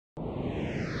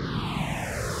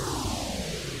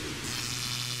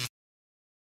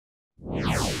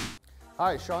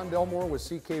Hi, Sean Delmore with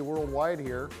CK Worldwide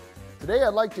here. Today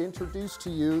I'd like to introduce to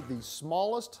you the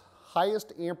smallest,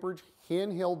 highest amperage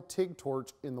handheld TIG torch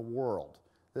in the world,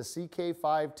 the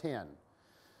CK510.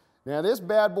 Now this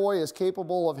bad boy is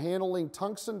capable of handling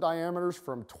tungsten diameters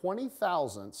from 20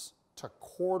 thousandths to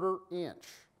 1/4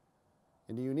 inch.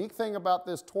 And the unique thing about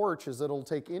this torch is that it'll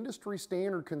take industry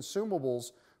standard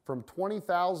consumables from 20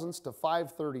 thousandths to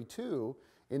 532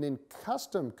 and then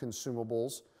custom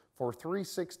consumables for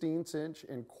 3/16 inch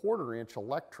and 1/4 inch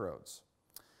electrodes.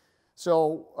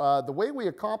 So the way we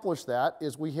accomplish that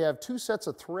is we have two sets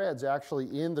of threads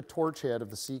actually in the torch head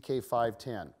of the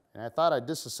CK510. And I thought I'd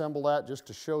disassemble that just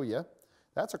to show you.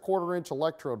 That's a 1/4 inch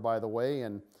electrode, by the way,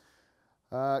 and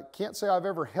can't say I've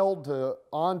ever held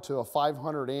onto a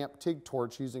 500 amp TIG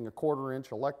torch using a 1/4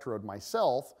 inch electrode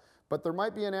myself, but there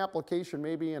might be an application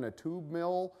maybe in a tube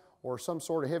mill or some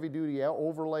sort of heavy duty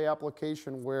overlay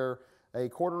application where a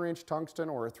 1/4 inch tungsten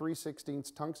or a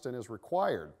 3/16 tungsten is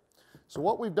required. So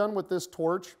what we've done with this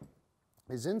torch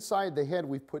is inside the head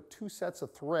we've put two sets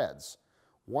of threads.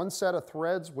 One set of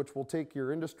threads which will take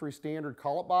your industry standard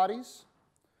collet bodies,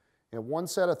 and one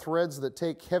set of threads that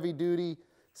take heavy duty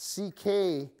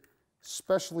CK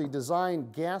specially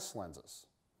designed gas lenses.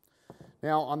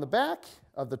 Now on the back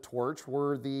of the torch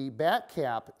where the back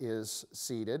cap is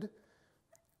seated,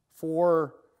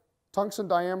 for tungsten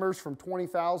diameters from 20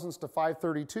 thousandths to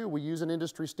 532, we use an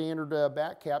industry standard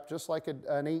back cap just like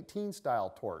an 18 style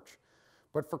torch.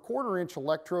 But for 1/4 inch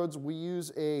electrodes, we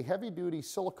use a heavy duty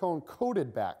silicone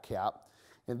coated back cap,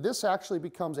 and this actually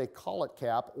becomes a collet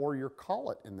cap, or your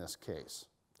collet in this case.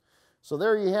 So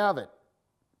there you have it,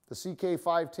 the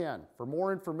CK510. For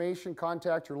more information,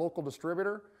 contact your local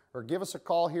distributor or give us a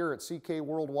call here at CK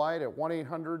Worldwide at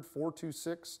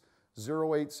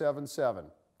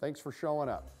 1-800-426-0877. Thanks for showing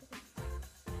up.